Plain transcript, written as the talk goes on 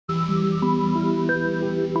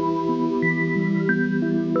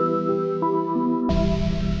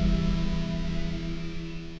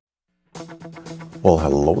Well,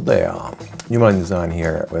 hello there, Millennium Design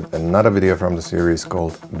here with another video from the series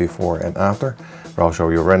called Before and After, where I'll show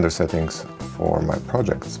you render settings for my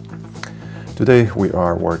projects. Today we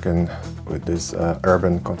are working with this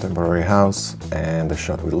urban contemporary house, and the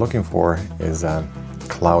shot we're looking for is a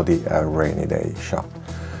cloudy, rainy day shot.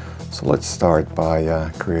 So let's start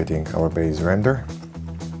by creating our base render.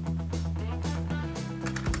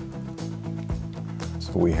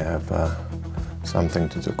 So we have something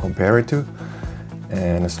to compare it to.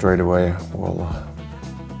 And straight away we'll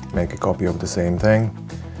make a copy of the same thing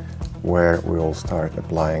where we'll start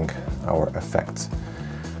applying our effects.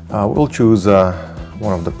 We'll choose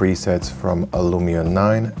one of the presets from a Lumion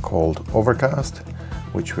 9 called Overcast,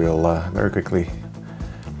 which will very quickly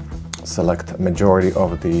select a majority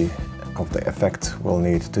of the effects we'll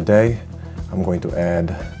need today. I'm going to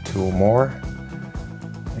add two more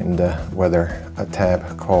in the weather, a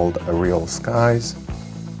tab called Real Skies,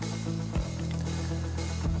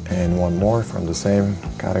 and one more from the same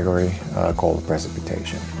category called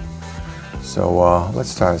Precipitation. So let's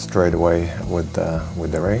start straight away with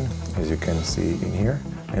the rain, as you can see in here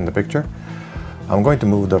in the picture. I'm going to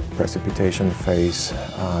move the precipitation phase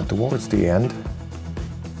towards the end,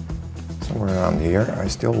 somewhere around here. I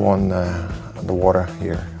still want the water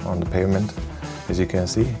here on the pavement, as you can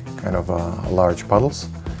see, kind of large puddles,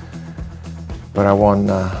 but I want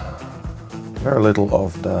very little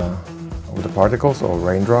of the particles or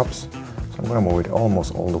raindrops, so I'm going to move it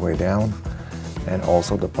almost all the way down, and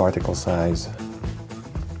also the particle size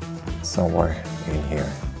somewhere in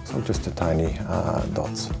here, so just the tiny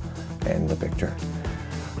dots in the picture.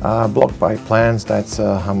 Blocked by plants, that's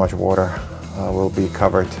how much water will be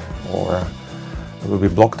covered or will be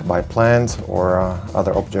blocked by plants or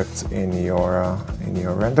other objects in your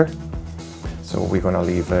render. So we're going to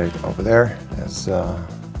leave it over there as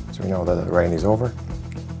we know that the rain is over.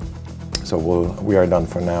 So we are done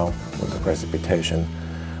for now with the precipitation.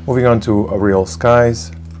 Moving on to Real Skies,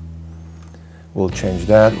 we'll change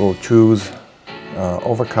that. We'll choose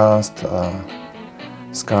Overcast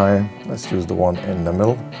Sky. Let's choose the one in the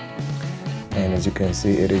middle. And as you can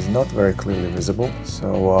see, it is not very clearly visible,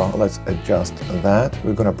 so let's adjust that.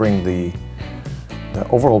 We're going to bring the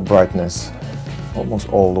overall brightness almost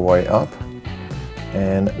all the way up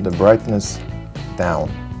and the brightness down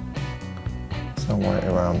somewhere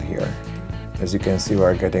around here. As you can see,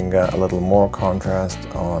 we're getting a little more contrast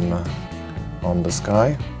on the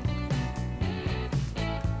sky.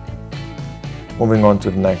 Moving on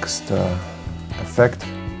to the next effect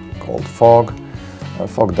called Fog.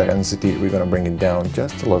 Fog density, we're going to bring it down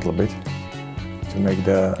just a little bit to make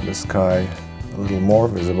the sky a little more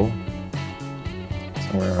visible,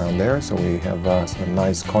 somewhere around there. So we have some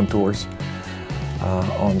nice contours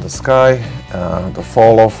on the sky. The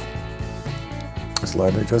fall off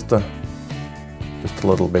slider just a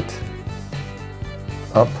little bit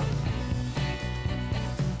up,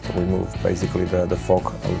 so we move basically the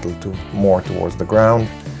fog a little more towards the ground,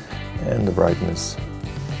 and the brightness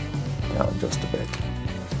down just a bit.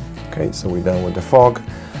 Okay, so we're done with the fog.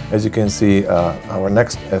 As you can see, our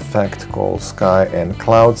next effect called Sky and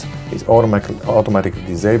Clouds is automatically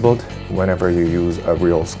disabled whenever you use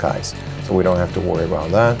Real Skies, so we don't have to worry about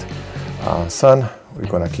that. Sun, we're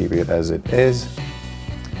gonna keep it as it is.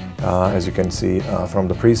 As you can see from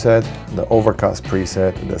the preset, the Overcast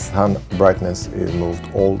preset, the sun brightness is moved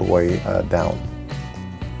all the way down.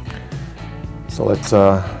 So let's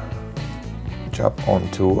jump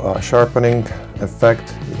onto a sharpening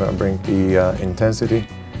effect. We're going to bring the intensity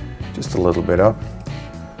just a little bit up,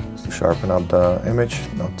 just to sharpen up the image,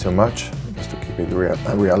 not too much, just to keep it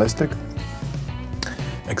realistic.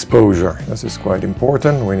 Exposure, this is quite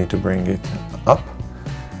important. We need to bring it up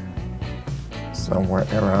somewhere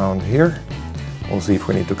around here. We'll see if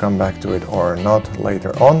we need to come back to it or not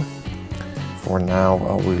later on. For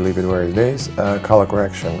now, we leave it where it is. Color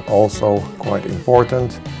correction, also quite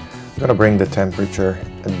important. I'm going to bring the temperature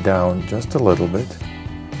down just a little bit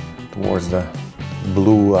towards the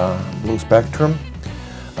blue spectrum.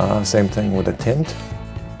 Same thing with the tint,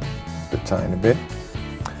 a tiny bit.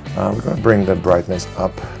 We're going to bring the brightness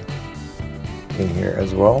up in here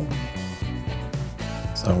as well,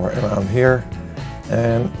 somewhere around here.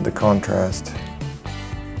 And the contrast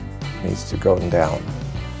needs to go down,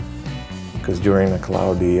 because during the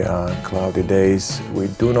cloudy days we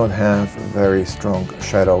do not have very strong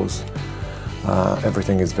shadows.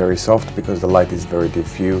 Everything is very soft because the light is very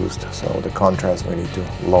diffused, so the contrast we need to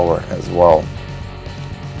lower as well.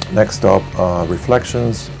 Next up,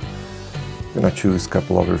 reflections. I'm going to choose a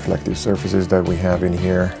couple of reflective surfaces that we have in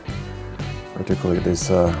here, particularly this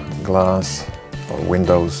glass or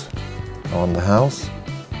windows on the house.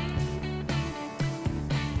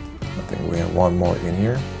 one more in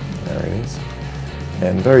here. There it is.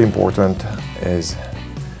 And very important is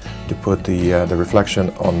to put the reflection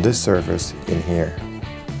on this surface in here.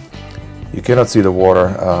 You cannot see the water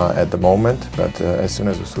at the moment, but as soon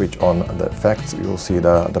as we switch on the effects, you will see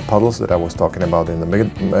the puddles that I was talking about in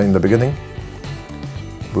the beginning.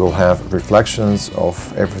 We'll have reflections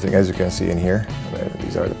of everything, as you can see in here.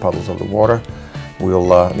 These are the puddles of the water.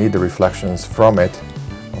 We'll need the reflections from it,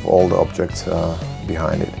 of all the objects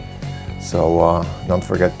behind it. So don't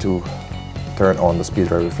forget to turn on the speed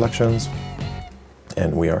ray reflections.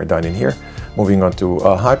 And we are done in here. Moving on to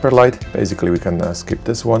Hyperlight. Basically we can skip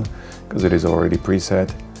this one because it is already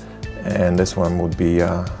preset, and this one would be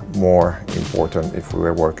more important if we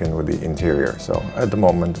were working with the interior. So at the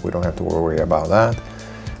moment we don't have to worry about that.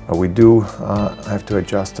 We do have to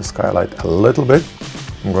adjust the skylight a little bit.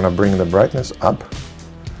 I'm going to bring the brightness up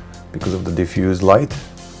because of the diffuse light,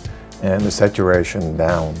 and the saturation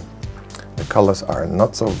down. The colors are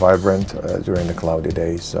not so vibrant during the cloudy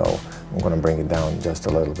days, so I'm going to bring it down just a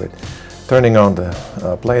little bit. Turning on the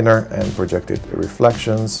planar and projected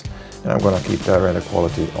reflections, and I'm going to keep the render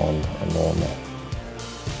quality on normal.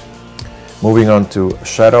 Moving on to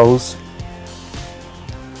shadows.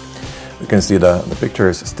 You can see the picture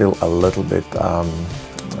is still a little bit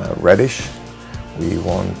reddish. We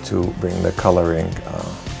want to bring the coloring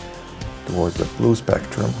towards the blue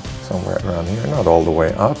spectrum, somewhere around here, not all the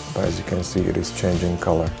way up, but as you can see it is changing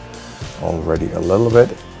color already a little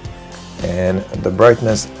bit, and the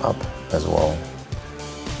brightness up as well.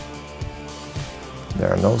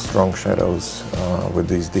 There are no strong shadows with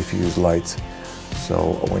these diffuse lights,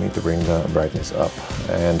 so we need to bring the brightness up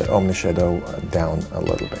and the Omni shadow down a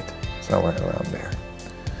little bit, somewhere around there.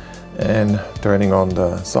 And turning on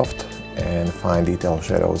the soft and fine detail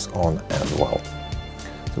shadows on as well.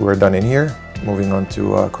 So we're done in here. Moving on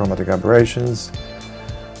to chromatic aberrations,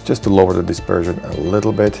 just to lower the dispersion a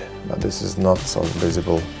little bit, but this is not so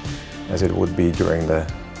visible as it would be during the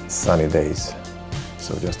sunny days.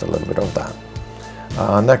 So just a little bit of that.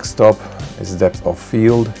 Next up is depth of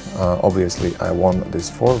field. Obviously I want this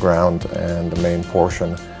foreground and the main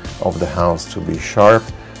portion of the house to be sharp.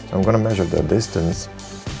 So I'm going to measure the distance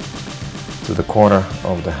to the corner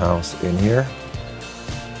of the house in here.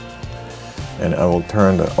 And I will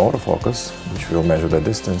turn the autofocus, which will measure the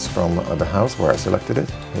distance from the house where I selected it.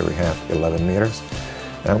 Here we have 11 meters.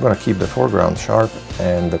 And I'm going to keep the foreground sharp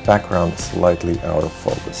and the background slightly out of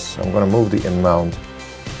focus. So I'm going to move the amount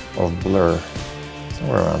of blur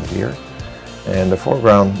somewhere around here, and the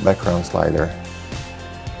foreground background slider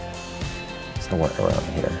somewhere around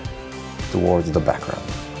here towards the background.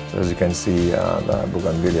 So as you can see, the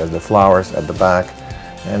bougainvilleas, the flowers at the back,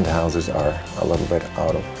 and the houses are a little bit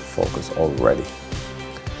out of focus already.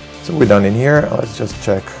 So we're done in here. Let's just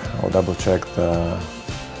check, I'll double check the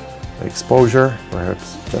exposure,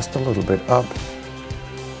 perhaps just a little bit up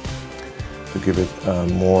to give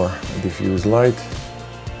it more diffuse light.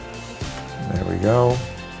 There we go.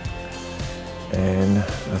 And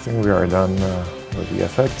I think we are done with the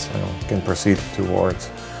effects. We can proceed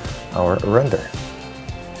towards our render.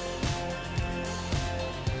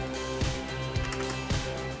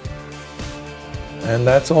 And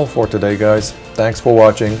that's all for today, guys. Thanks for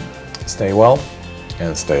watching. Stay well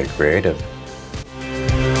and stay creative.